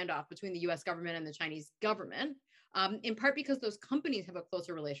became a standoff between the US government and the Chinese government, in part because those companies have a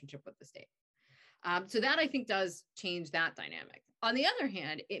closer relationship with the state. So that I think does change that dynamic. On the other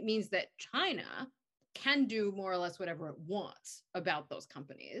hand, it means that China can do more or less whatever it wants about those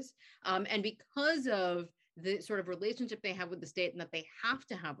companies. And because of the sort of relationship they have with the state and that they have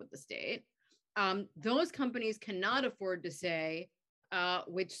to have with the state, those companies cannot afford to say,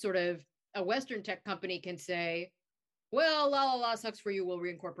 which sort of a Western tech company can say, well, la la la, sucks for you, we'll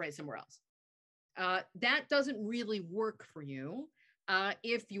reincorporate somewhere else. That doesn't really work for you.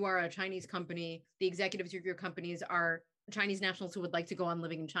 If you are a Chinese company, the executives of your companies are Chinese nationals who would like to go on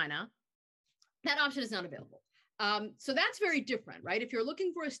living in China, that option is not available. So that's very different, right? If you're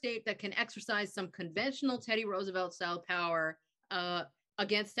looking for a state that can exercise some conventional Teddy Roosevelt style power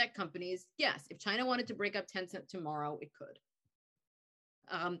against tech companies, yes, if China wanted to break up Tencent tomorrow, it could.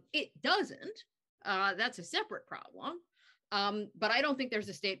 It doesn't. That's a separate problem. But I don't think there's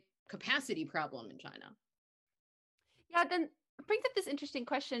a state capacity problem in China. Yeah, then it brings up this interesting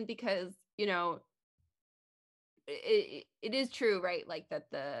question because, it is true, right? Like that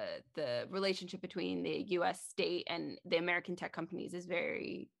the relationship between the US state and the American tech companies is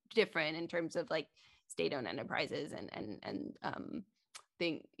very different in terms of like state-owned enterprises and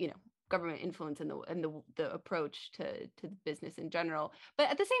government influence and the approach to the business in general. But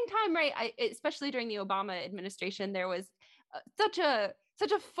at the same time, right, especially during the Obama administration, there was such a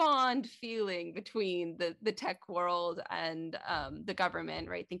fond feeling between the tech world and the government,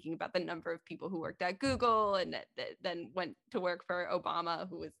 right? Thinking about the number of people who worked at Google and that then went to work for Obama,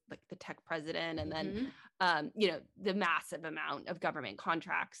 who was like the tech president, and then the massive amount of government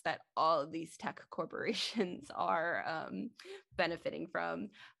contracts that all of these tech corporations are benefiting from,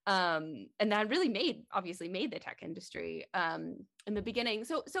 and that really obviously made the tech industry in the beginning.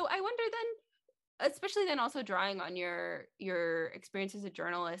 So I wonder then, especially then also drawing on your experience as a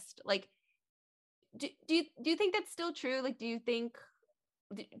journalist, like, do you think that's still true? Like, do you think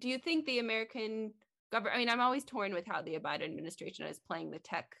the American government, I'm always torn with how the Biden administration is playing the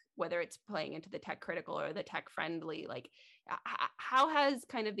tech, whether it's playing into the tech critical or the tech friendly, like how has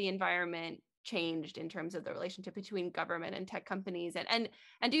kind of the environment changed in terms of the relationship between government and tech companies? And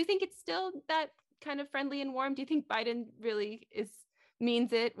do you think it's still that kind of friendly and warm? Do you think Biden really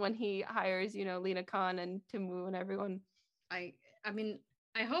means it when he hires, Lina Khan and Tim Wu and everyone? I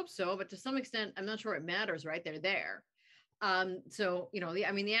hope so, but to some extent, I'm not sure it matters, right? They're there. So,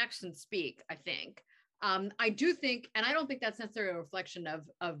 the actions speak, I think. I do think, and I don't think that's necessarily a reflection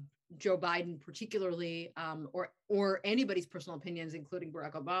of Joe Biden particularly, or anybody's personal opinions, including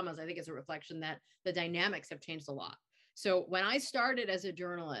Barack Obama's. I think it's a reflection that the dynamics have changed a lot. So when I started as a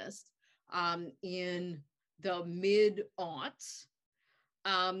journalist in the mid-aughts,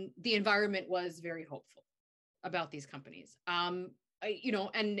 the environment was very hopeful about these companies, and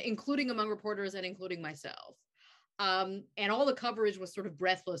including among reporters and including myself. And all the coverage was sort of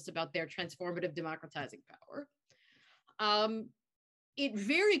breathless about their transformative democratizing power. It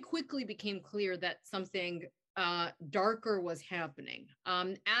very quickly became clear that something darker was happening.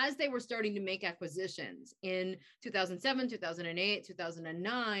 As they were starting to make acquisitions in 2007, 2008,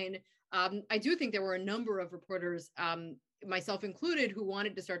 2009, I do think there were a number of reporters, myself included, who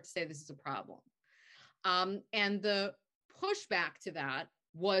wanted to start to say this is a problem. And the pushback to that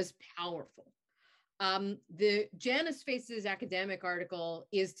was powerful. The Janus Faces academic article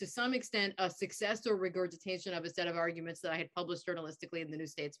is to some extent a success or regurgitation of a set of arguments that I had published journalistically in the New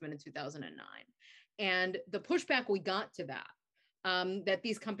Statesman in 2009. And the pushback we got to that, that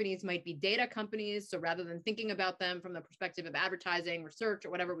these companies might be data companies. So rather than thinking about them from the perspective of advertising, research, or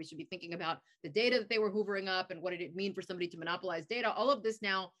whatever, we should be thinking about the data that they were hoovering up and what did it mean for somebody to monopolize data. All of this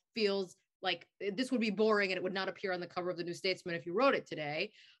now feels like this would be boring and it would not appear on the cover of the New Statesman if you wrote it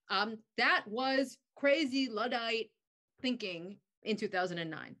today. That was crazy Luddite thinking in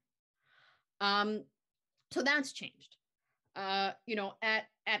 2009. So that's changed. At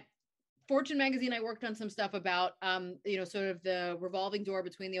Fortune magazine, I worked on some stuff about, sort of the revolving door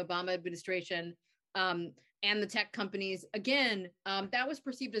between the Obama administration and the tech companies. Again, that was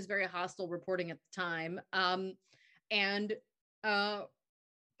perceived as very hostile reporting at the time.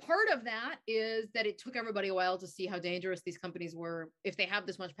 Part of that is that it took everybody a while to see how dangerous these companies were if they have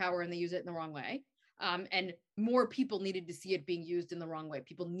this much power and they use it in the wrong way. And more people needed to see it being used in the wrong way.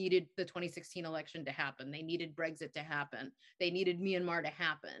 People needed the 2016 election to happen. They needed Brexit to happen. They needed Myanmar to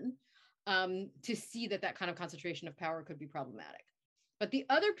happen to see that that kind of concentration of power could be problematic. But the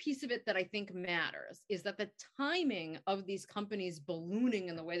other piece of it that I think matters is that the timing of these companies ballooning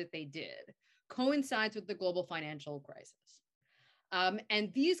in the way that they did coincides with the global financial crisis.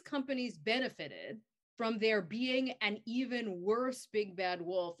 And these companies benefited from there being an even worse big bad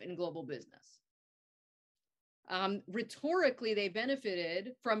wolf in global business. Rhetorically, they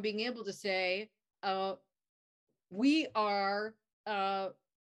benefited from being able to say, we are,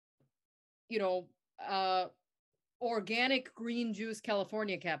 organic green juice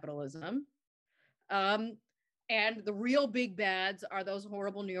California capitalism. And the real big bads are those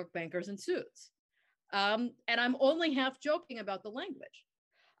horrible New York bankers in suits. And I'm only half joking about the language.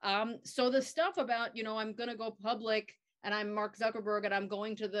 So the stuff about, I'm going to go public and I'm Mark Zuckerberg and I'm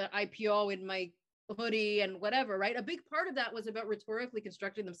going to the IPO in my hoodie and whatever, right? A big part of that was about rhetorically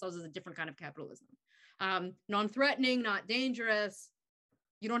constructing themselves as a different kind of capitalism. Non-threatening, not dangerous.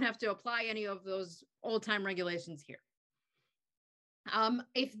 You don't have to apply any of those old-time regulations here.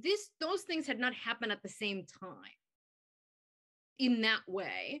 If those things had not happened at the same time in that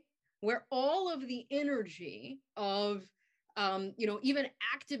way, where all of the energy of, even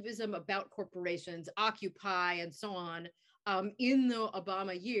activism about corporations, Occupy and so on, in the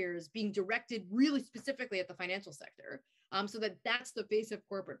Obama years being directed really specifically at the financial sector, so that's the base of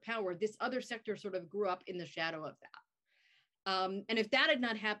corporate power, this other sector sort of grew up in the shadow of that. And if that had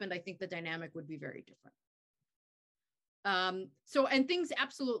not happened, I think the dynamic would be very different. And things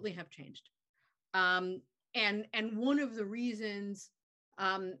absolutely have changed. And one of the reasons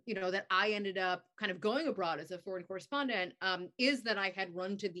that I ended up kind of going abroad as a foreign correspondent is that I had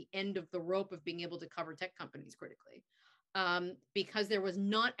run to the end of the rope of being able to cover tech companies critically, because there was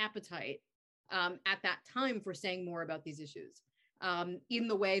not appetite at that time for saying more about these issues in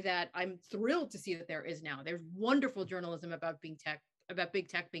the way that I'm thrilled to see that there is now. There's wonderful journalism about big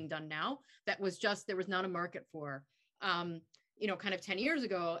tech being done now that there was not a market for. Kind of 10 years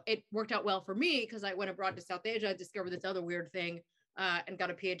ago. It worked out well for me because I went abroad to South Asia, discovered this other weird thing, and got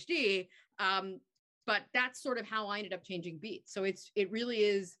a PhD. But that's sort of how I ended up changing beats. So it really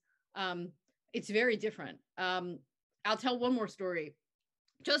is, it's very different. I'll tell one more story.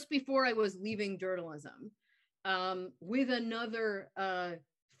 Just before I was leaving journalism, with another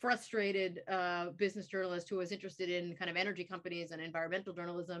frustrated business journalist who was interested in kind of energy companies and environmental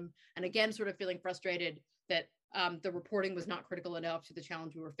journalism, and again, sort of feeling frustrated that the reporting was not critical enough to the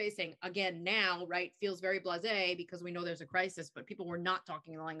challenge we were facing. Again, now, right, feels very blasé because we know there's a crisis, but people were not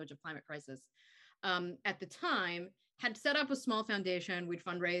talking in the language of climate crisis. At the time, had set up a small foundation. We'd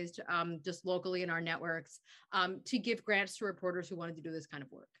fundraised just locally in our networks to give grants to reporters who wanted to do this kind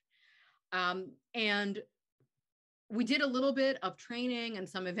of work. And we did a little bit of training and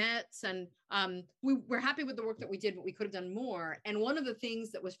some events, and we were happy with the work that we did, but we could have done more. And one of the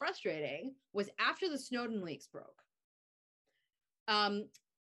things that was frustrating was after the Snowden leaks broke.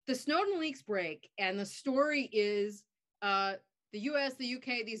 The Snowden leaks break, and the story is the US, the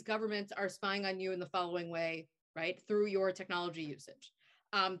UK, these governments are spying on you in the following way, right? Through your technology usage.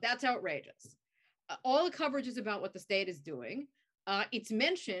 That's outrageous. All the coverage is about what the state is doing. It's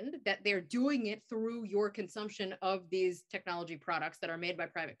mentioned that they're doing it through your consumption of these technology products that are made by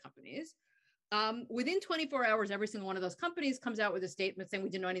private companies. Within 24 hours, every single one of those companies comes out with a statement saying, we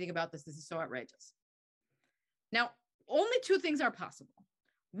didn't know anything about this. This is so outrageous. Now, only two things are possible.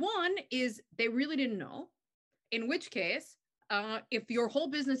 One is they really didn't know, in which case if your whole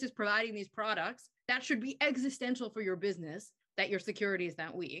business is providing these products, that should be existential for your business that your security is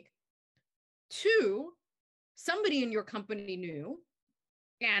that weak. Two, somebody in your company knew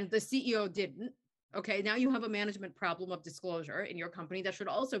and the CEO didn't. Okay, now you have a management problem of disclosure in your company that should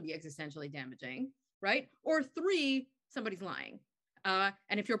also be existentially damaging, right? Or three, somebody's lying. And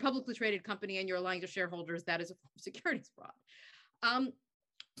if you're a publicly traded company and you're lying to shareholders, that is a securities fraud.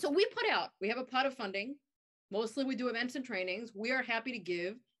 So we have a pot of funding. Mostly we do events and trainings. We are happy to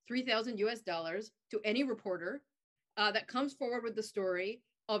give $3,000 US to any reporter that comes forward with the story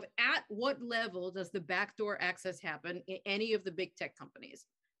of at what level does the backdoor access happen in any of the big tech companies.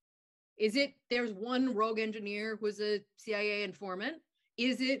 Is it there's one rogue engineer who's a CIA informant?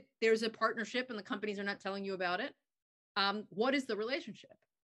 Is it there's a partnership and the companies are not telling you about it? What is the relationship?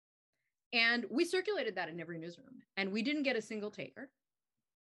 And we circulated that in every newsroom, and we didn't get a single taker,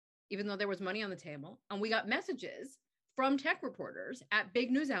 even though there was money on the table. And we got messages from tech reporters at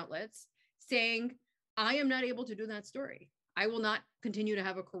big news outlets saying, I am not able to do that story. I will not continue to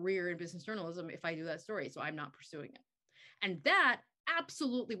have a career in business journalism if I do that story, so I'm not pursuing it. And that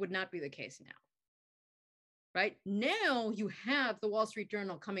absolutely would not be the case now. Right? Now you have the Wall Street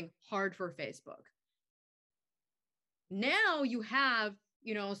Journal coming hard for Facebook. Now you have,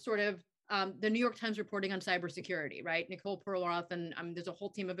 sort of the New York Times reporting on cybersecurity, right? Nicole Perlroth, and there's a whole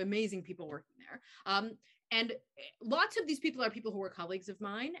team of amazing people working there. And lots of these people are people who were colleagues of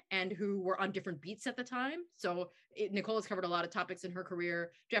mine and who were on different beats at the time. So Nicole has covered a lot of topics in her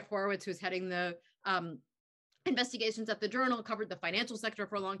career. Jeff Horowitz, who's heading the investigations at the Journal, covered the financial sector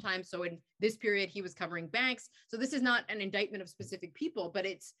for a long time. So in this period, he was covering banks. So this is not an indictment of specific people, but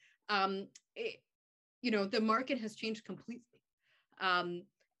it's, the market has changed completely. And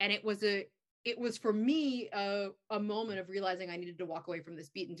it was for me a moment of realizing I needed to walk away from this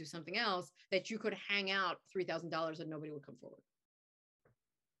beat and do something else, that you could hang out $3,000 and nobody would come forward.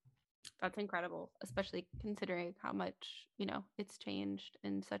 That's incredible, especially considering how much, it's changed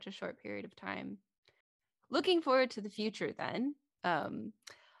in such a short period of time. Looking forward to the future then,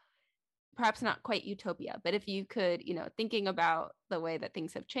 perhaps not quite utopia, but if you could, thinking about the way that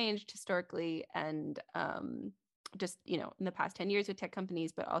things have changed historically and just, in the past 10 years with tech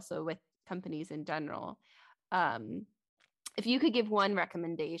companies, but also with companies in general, if you could give one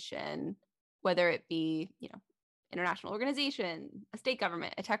recommendation, whether it be, international organization, a state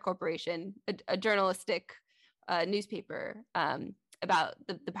government, a tech corporation, a journalistic newspaper, about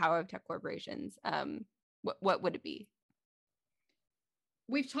the power of tech corporations, what would it be?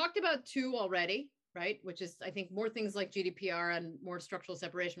 We've talked about two already, right? Which is, I think, more things like GDPR and more structural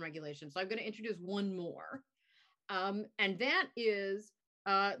separation regulations. So I'm going to introduce one more. And that is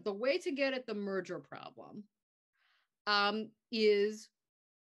the way to get at the merger problem is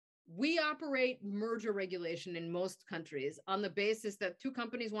we operate merger regulation in most countries on the basis that two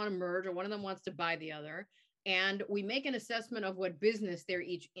companies want to merge or one of them wants to buy the other. And we make an assessment of what business they're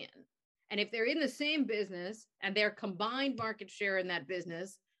each in. And if they're in the same business and their combined market share in that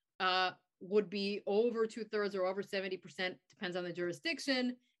business would be over 2/3 or over 70%, depends on the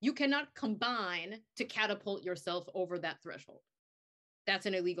jurisdiction, you cannot combine to catapult yourself over that threshold. That's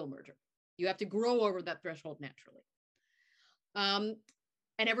an illegal merger. You have to grow over that threshold naturally.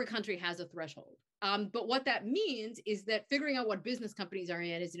 And every country has a threshold. But what that means is that figuring out what business companies are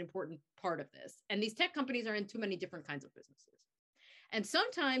in is an important part of this. And these tech companies are in too many different kinds of businesses. And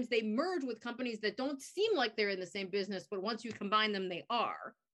sometimes they merge with companies that don't seem like they're in the same business, but once you combine them, they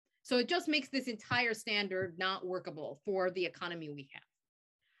are. So it just makes this entire standard not workable for the economy we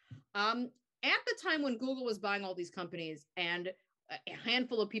have. At the time when Google was buying all these companies and a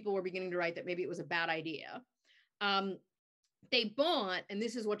handful of people were beginning to write that maybe it was a bad idea, they bought, and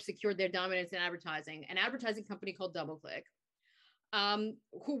this is what secured their dominance in advertising, an advertising company called DoubleClick,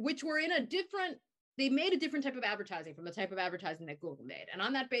 which were in they made a different type of advertising from the type of advertising that Google made. And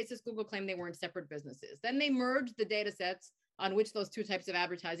on that basis, Google claimed they weren't separate businesses. Then they merged the data sets on which those two types of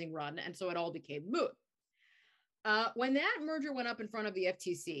advertising run. And so it all became moot. When that merger went up in front of the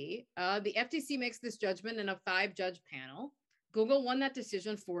FTC makes this judgment in a 5-judge panel. Google won that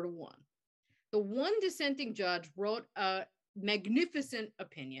decision 4-1. The one dissenting judge wrote a magnificent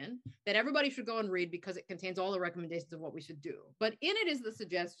opinion that everybody should go and read because it contains all the recommendations of what we should do. But in it is the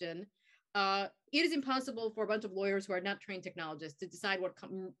suggestion, it is impossible for a bunch of lawyers who are not trained technologists to decide what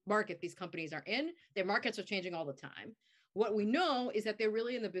market these companies are in. Their markets are changing all the time. What we know is that they're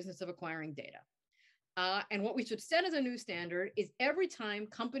really in the business of acquiring data. And what we should set as a new standard is every time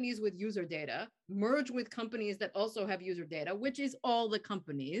companies with user data merge with companies that also have user data, which is all the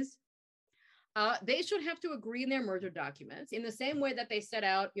companies, They should have to agree in their merger documents in the same way that they set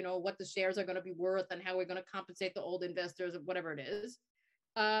out, what the shares are going to be worth and how we're going to compensate the old investors or whatever it is.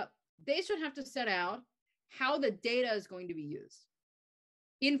 They should have to set out how the data is going to be used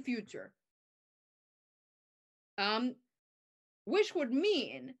in future. Which would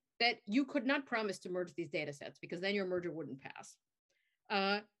mean that you could not promise to merge these data sets because then your merger wouldn't pass.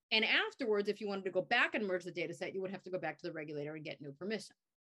 And afterwards, if you wanted to go back and merge the data set, you would have to go back to the regulator and get new permission.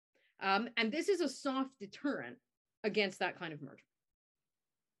 And this is a soft deterrent against that kind of merger.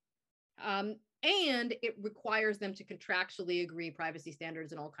 And it requires them to contractually agree privacy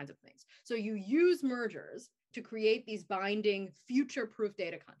standards and all kinds of things. So you use mergers to create these binding future-proof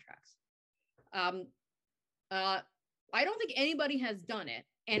data contracts. I don't think anybody has done it.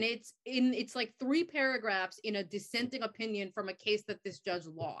 And it's like 3 paragraphs in a dissenting opinion from a case that this judge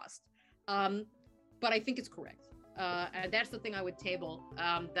lost. But I think it's correct. And that's the thing I would table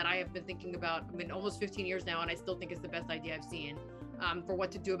that I have been thinking about, almost 15 years now, and I still think it's the best idea I've seen for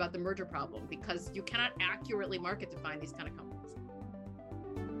what to do about the merger problem, because you cannot accurately market define these kind of companies.